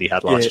 weeks that he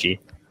had last year.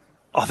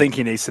 I think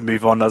he needs to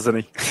move on,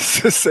 doesn't he?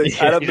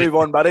 Adam, move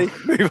on, buddy.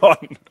 Move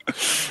on.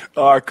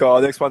 All right, Kyle,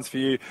 next one's for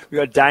you. We've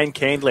got Dane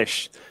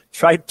Candlish.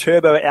 Trade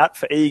Turbo out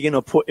for Egan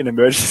or put in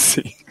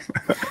emergency?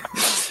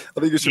 I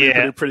think this should be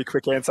a pretty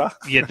quick answer.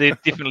 Yeah, they're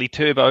definitely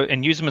Turbo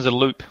and use them as a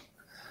loop.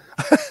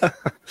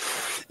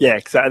 Yeah,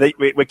 because I think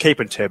we're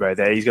keeping Turbo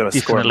there. He's going to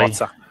score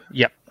lots.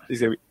 Yep.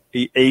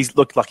 He's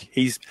looked like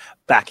he's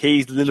back.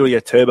 He's literally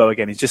a Turbo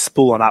again. He's just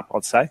spooling up,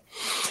 I'd say.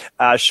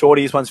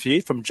 Shorty, this one's for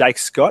you from Jake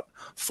Scott.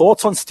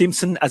 Thoughts on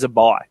Stimson as a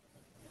buy?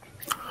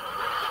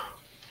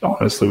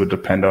 Honestly, would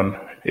depend on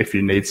if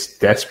you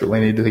desperately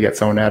need to get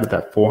someone out of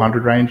that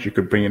 400 range, you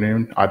could bring it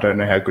in. I don't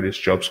know how good his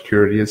job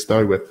security is,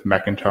 though, with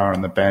McIntyre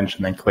on the bench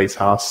and then Cleese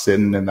Haas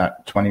sitting in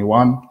that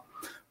 21.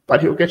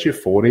 But he'll get you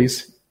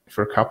 40s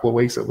for a couple of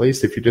weeks at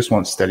least. If you just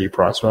want steady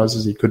price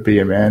rises, he could be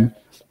a man.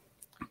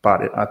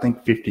 But I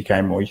think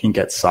 50k more, you can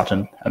get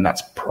Sutton, and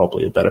that's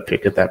probably a better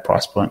pick at that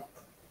price point.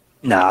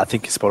 No, I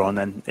think you're spot on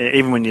then.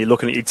 Even when you're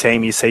looking at your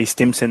team, you see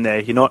Stimson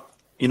there, you're not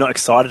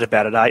excited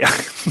about it, are you?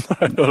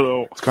 Not at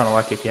all. It's kind of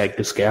like if you had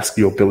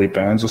Gostkowski or Billy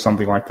Burns or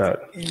something like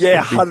that.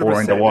 Yeah, 100%.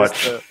 Boring to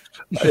watch.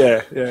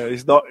 Yeah.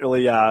 He's not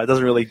really.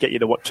 Doesn't really get you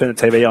to turn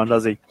the TV on,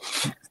 does he?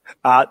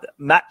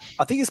 Matt,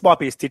 I think this might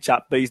be a stitch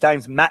up, but his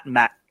name's Matt.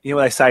 You know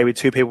what they say with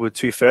two people with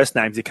two first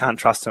names, you can't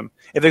trust them.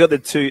 If they got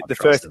the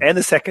first and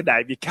the second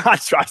name, you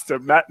can't trust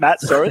them.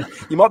 Matt, sorry,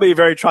 you might be a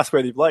very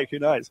trustworthy bloke. Who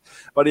knows?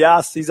 But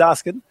he's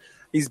asking,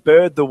 is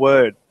bird the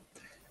word?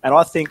 And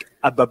I think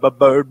a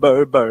bird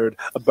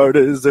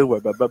is a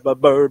word,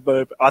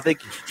 bird. I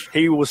think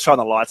he was trying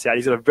the lights out.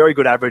 He's got a very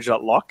good average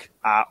at lock.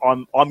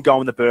 I'm going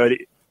with the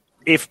bird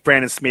if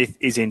Brandon Smith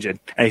is injured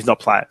and he's not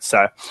playing.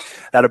 So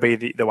that'll be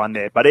the one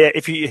there. But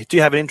if you do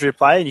have an injured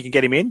player and you can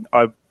get him in,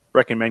 I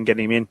recommend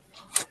getting him in.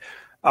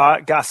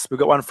 Gus, we've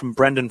got one from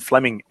Brendan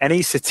Fleming.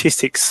 Any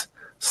statistics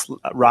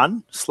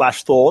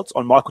run/thoughts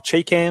on Michael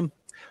Cheekham?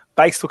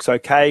 Base looks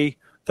okay,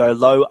 though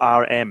low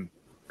RM.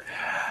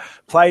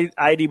 Played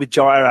 80 with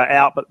Jaira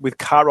out, but with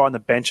Cartwright on the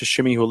bench,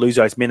 assuming he'll lose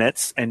those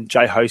minutes, and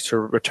Jay Host will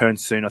return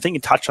soon. I think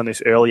you touched on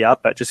this earlier,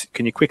 but just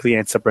can you quickly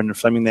answer Brendan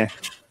Fleming there?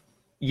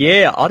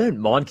 Yeah, I don't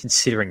mind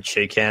considering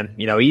Cheekham.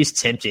 You know, he is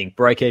tempting.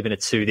 Break even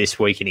at 2 this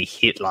week, and he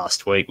hit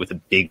last week with a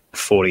big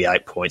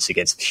 48 points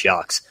against the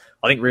Sharks.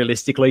 I think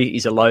realistically,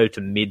 he's a low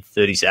to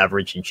mid-30s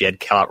average, and Jed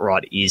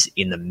Cartwright is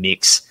in the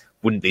mix.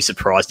 Wouldn't be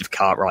surprised if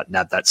Cartwright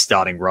nabbed that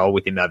starting role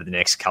with him over the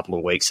next couple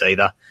of weeks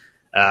either.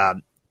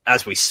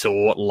 As we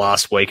saw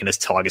last week, and as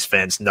Tigers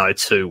fans know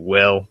too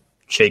well,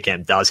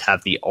 Cheekham does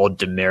have the odd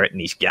demerit in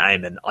his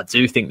game, and I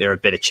do think there are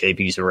better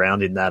cheapies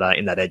around in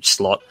that edge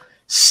slot.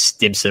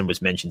 Stimson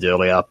was mentioned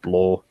earlier,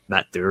 Blore,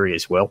 Matt Dury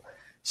as well.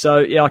 So,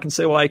 yeah, I can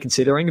see why you're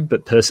considering him,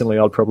 but personally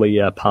I'd probably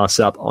pass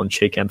up on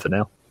Cheekham for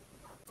now.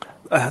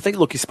 I think,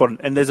 look, he's spotted,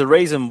 and there's a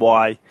reason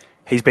why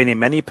he's been in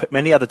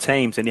many other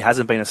teams and he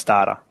hasn't been a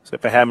starter. So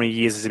for how many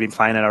years has he been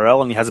playing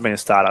NRL and he hasn't been a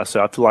starter?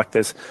 So I feel like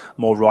there's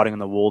more writing on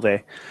the wall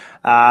there.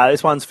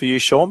 This one's for you,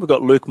 Sean. We've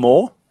got Luke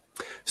Moore.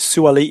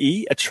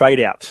 Suali'i, a trade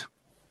out?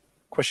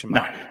 Question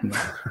mark.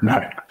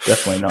 No,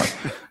 definitely not.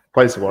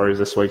 Plays the Warriors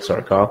this week,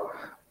 sorry, Kyle.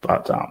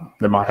 But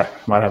they might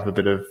have a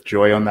bit of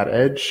joy on that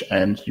edge.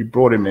 And you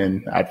brought him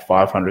in at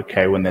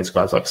 500k when there's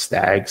guys like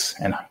Stags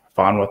and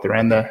Farnworth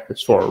around there.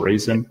 It's for a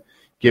reason.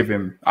 Give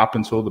him up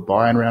until the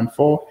buy in round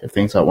 4. If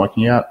things aren't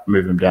working out,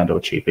 move him down to a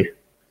cheapie.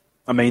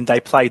 I mean, they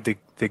played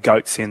the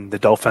Goats in the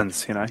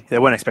Dolphins, you know. They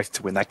weren't expected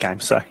to win that game.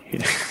 So, you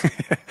know,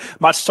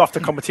 much softer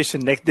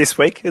competition this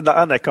week,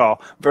 aren't they,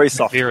 Kyle? Very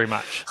soft. Very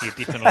much. Yeah,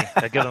 definitely.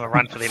 They give them a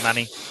run for their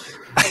money.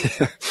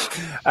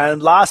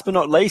 And last but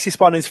not least, this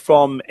one is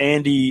from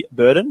Andy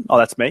Burden. Oh,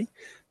 that's me.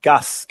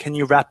 Gus, can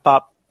you wrap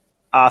up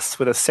us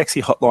with a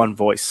sexy hotline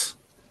voice?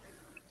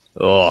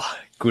 Oh,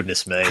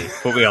 goodness me.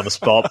 Put me on the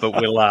spot, but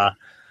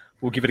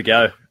we'll give it a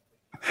go.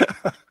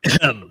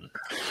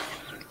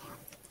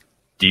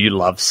 Do you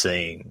love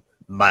seeing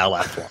male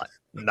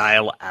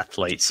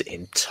athletes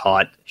in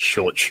tight,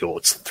 short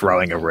shorts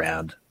throwing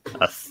around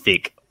a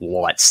thick,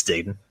 white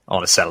Steeden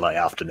on a Saturday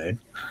afternoon?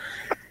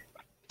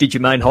 Did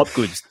your main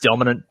Hopgood's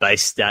dominant,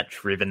 base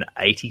stat-driven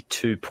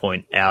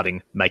 82-point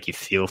outing make you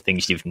feel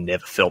things you've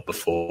never felt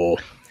before?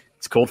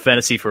 It's called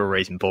fantasy for a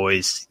reason,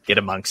 boys. Get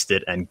amongst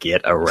it and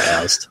get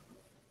aroused.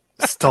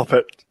 Stop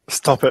it.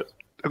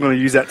 I'm going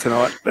to use that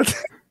tonight.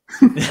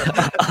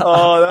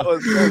 Oh, that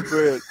was so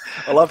brilliant.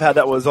 I love how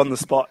that was on the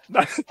spot.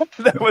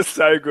 That was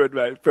so good,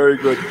 mate. Very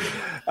good.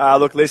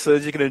 Look,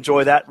 listeners, you can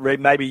enjoy that.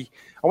 Maybe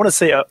I want to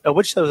see, I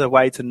wish there was a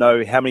way to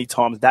know how many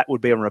times that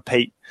would be on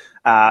repeat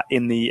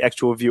in the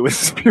actual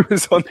viewers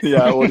on the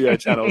audio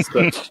channels.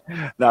 But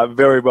no,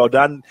 very well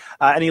done.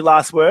 Any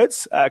last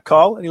words?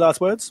 Kyle, any last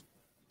words?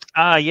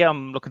 Yeah,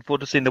 I'm looking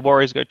forward to seeing the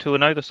Warriors go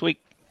 2-0 this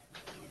week.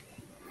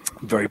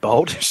 Very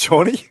bold.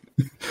 Shawnee?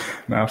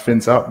 Now,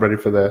 Finn's up, ready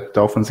for the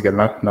Dolphins to get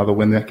another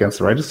win against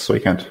the Raiders this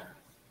weekend.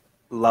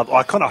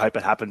 I kind of hope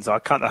it happens. I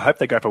hope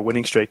they go for a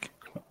winning streak.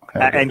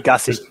 And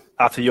Gussie,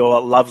 after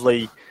your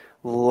lovely,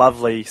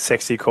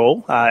 sexy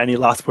call, any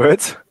last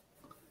words?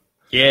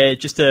 Yeah,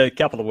 just a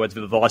couple of words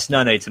of advice.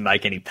 No need to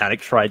make any panic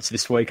trades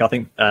this week. I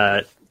think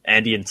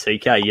Andy and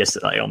TK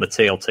yesterday on the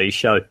TLT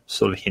show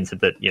sort of hinted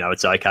that,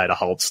 it's okay to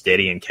hold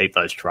steady and keep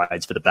those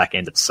trades for the back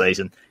end of the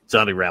season. It's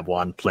only round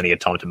one, plenty of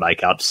time to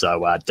make up,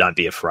 so don't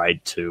be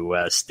afraid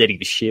to steady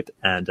the ship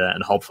and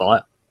hold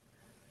fire.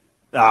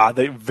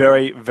 The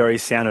very, very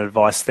sound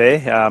advice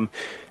there.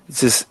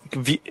 Just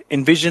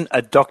envision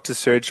a doctor's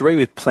surgery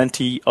with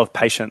plenty of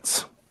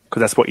patience,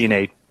 because that's what you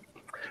need.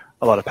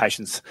 A lot of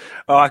patience.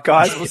 All right,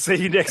 guys, we'll see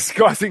you next,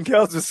 guys and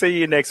girls. We'll see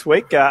you next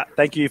week.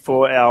 Thank you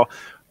for our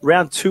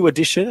round 2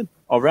 edition,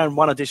 or round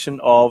 1 edition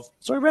of...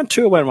 Sorry, round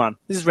 2 or round 1?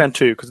 This is round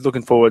 2, because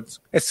looking forward.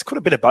 It's got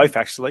a bit of both,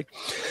 actually.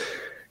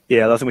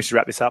 Yeah, I think we should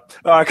wrap this up.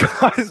 All right,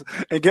 guys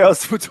and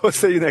girls, we'll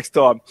see you next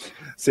time.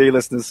 See you,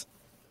 listeners.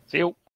 See you.